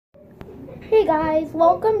Hey guys,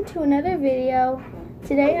 welcome to another video.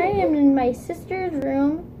 Today I am in my sister's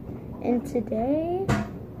room and today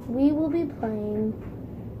we will be playing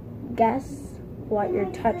Guess What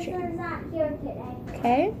You're Touching. Not here today.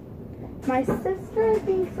 Okay? My sister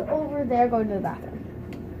is over there going to the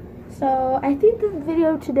bathroom. So I think this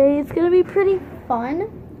video today is going to be pretty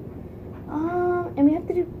fun. And we have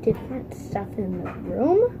to do different stuff in the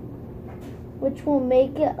room, which will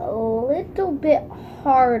make it a little bit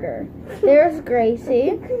harder. There's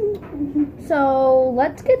Gracie. So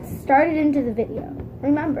let's get started into the video.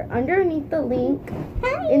 Remember, underneath the link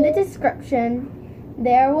in the description,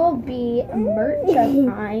 there will be merch of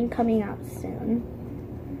mine coming out soon.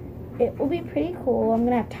 It will be pretty cool. I'm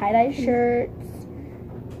gonna have tie-dye shirts.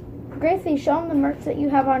 Gracie, show them the merch that you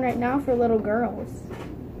have on right now for little girls.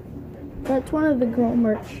 That's one of the girl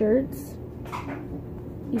merch shirts.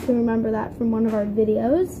 You can remember that from one of our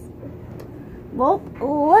videos. Well,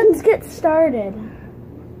 let's get started.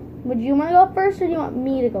 Would you want to go first or do you want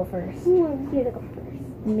me to go first? I want you to go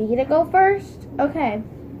first. Me to go first? Okay.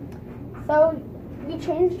 So, we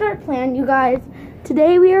changed our plan, you guys.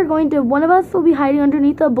 Today we are going to, one of us will be hiding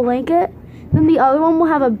underneath a blanket, then the other one will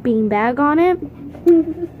have a beanbag on it.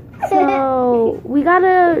 So, we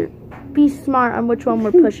gotta be smart on which one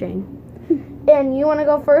we're pushing. And you want to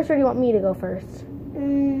go first or do you want me to go first?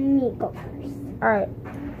 Me go first. Alright.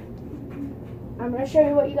 I'm going to show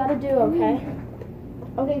you what you got to do, okay?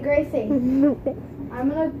 Okay, Gracie. I'm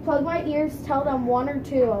going to plug my ears, tell them 1 or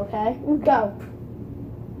 2, okay? Go.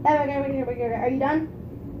 Are you done?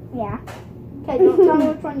 Yeah. Okay, don't tell me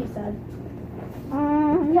which one you said.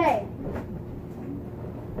 Okay.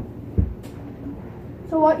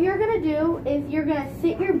 So what you're going to do is you're going to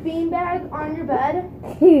sit your beanbag on your bed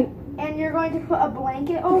and you're going to put a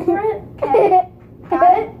blanket over it, okay?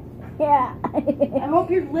 Got it? Yeah. I hope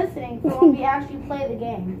you're listening for when we actually play the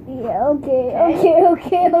game. Yeah, okay.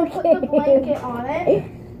 Put the blanket on it,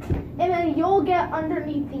 and then you'll get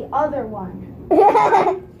underneath the other one.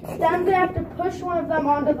 Then I'm going to have to push one of them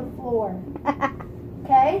onto the floor.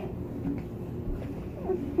 Okay?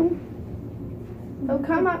 So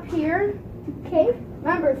come up here. Okay.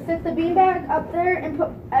 Remember, sit the beanbag up there and put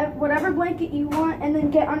whatever blanket you want, and then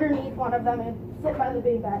get underneath one of them and sit by the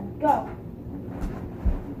beanbag. Go.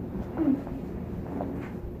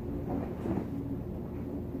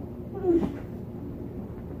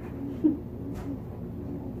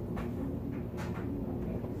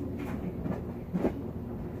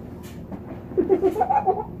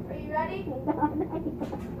 Are you ready?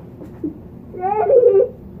 Ready?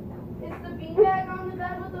 Is the beanbag on the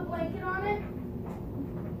bed with a blanket on it?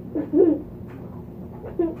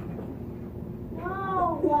 No.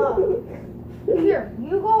 Here, you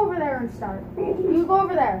go over there and start. You go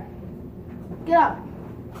over there. Get up.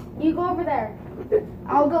 You go over there.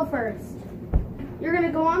 I'll go first. You're going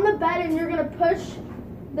to go on the bed and you're going to push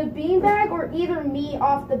the beanbag or either me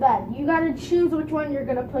off the bed. You got to choose which one you're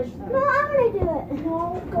going to push them. No, I'm going to do it.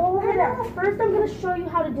 No, go over there. First, I'm going to show you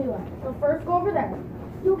how to do it. So first, go over there.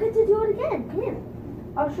 You'll get to do it again. Come here.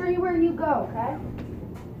 I'll show you where you go, okay?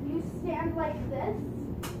 You stand like this.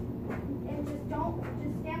 And just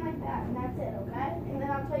stand like that. And that's it, okay? And then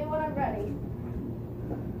I'll tell you when I'm ready.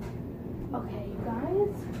 Okay, you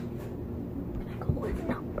guys. I'm going to go with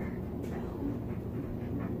number.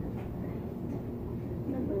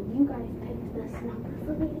 Remember, you guys picked this number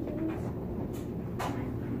for me to use. I'm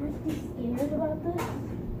really scared about this.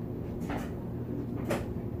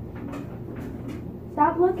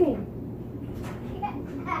 Stop looking.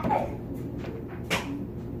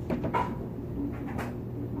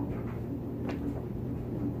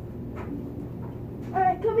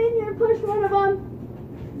 Alright, come in here, push one of them.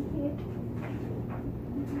 Which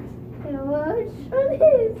one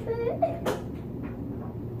is it?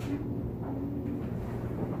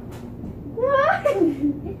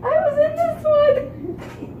 I was in this one.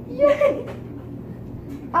 Yay!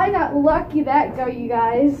 I got lucky that go, you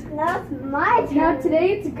guys. That's my turn. Now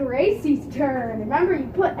today it's Gracie's turn. Remember, you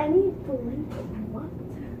put any blanket you want.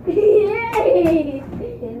 Yay!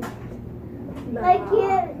 Like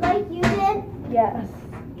you did? Yes.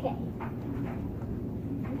 Okay.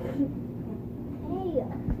 Hey.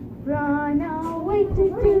 Run away to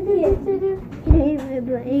Hey, my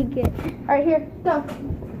blanket. Alright, here, go.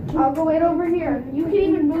 I'll go wait over here. You can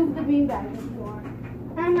even move the beanbag if you want.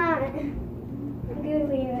 I'm not. I'm gonna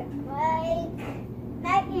leave it. Like,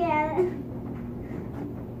 not yet.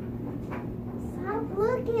 Stop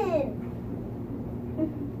looking.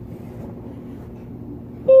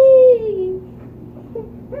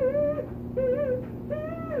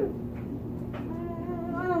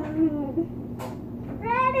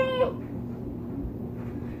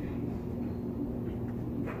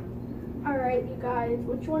 Alright, you guys,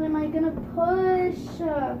 which one am I gonna push?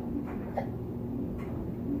 Alright,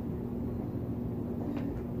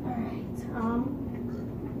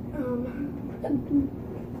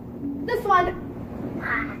 this one.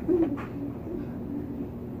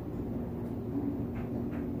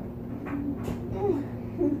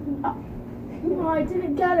 Oh, I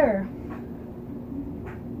didn't get her.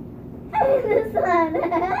 This one.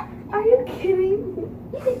 Are you kidding?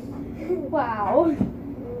 Wow.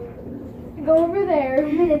 Go over there.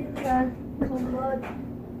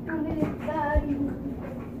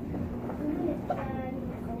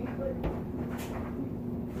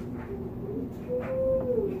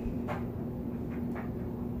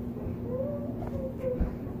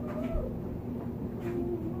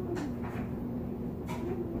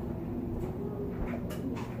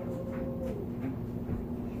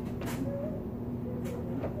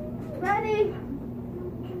 Ready?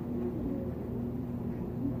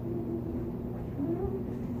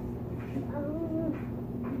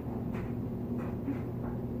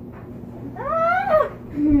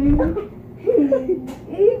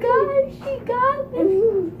 You guys, she got me.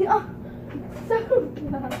 Oh, so good.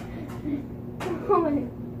 Oh my.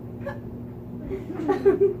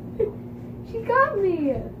 She got me.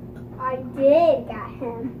 I did got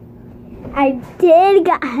him. I did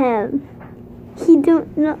got him. He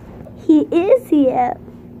don't know. He is here.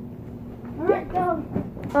 Alright, go.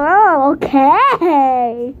 Oh,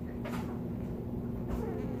 okay.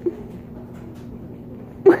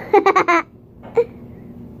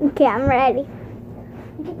 Okay, I'm ready.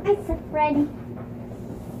 Get myself ready.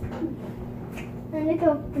 I'm gonna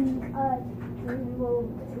go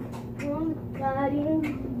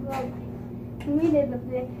we did the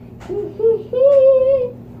thing.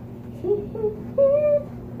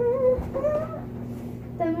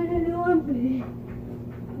 I'm gonna do one thing.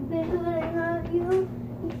 This is what I got you.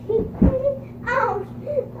 Ouch!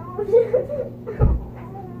 Ouch!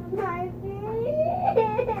 My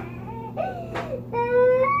feet!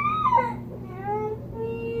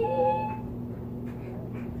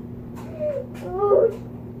 Ouch!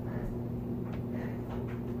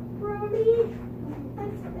 Brody,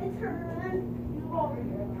 it's turn. You go over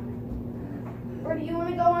here. Or do you want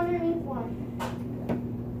to go underneath one?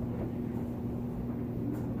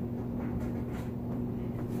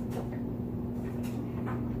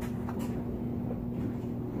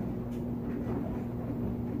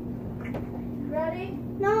 Ready?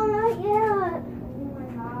 No, not yet. Oh my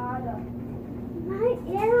god. Not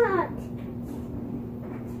yet.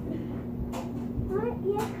 Not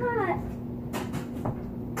yet.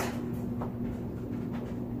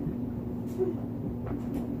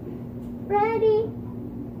 Ready?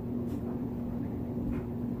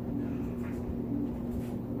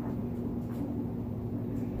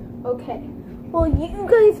 Okay. Well, you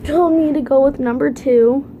guys told me to go with number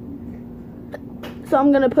 2. So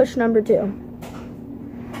I'm going to push number 2.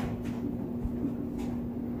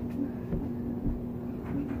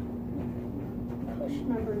 Push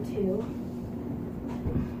number 2.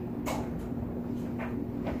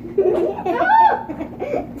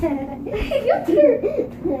 You're here.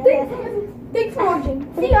 Thanks for watching.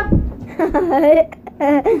 See ya.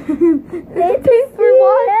 Thanks for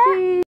watching.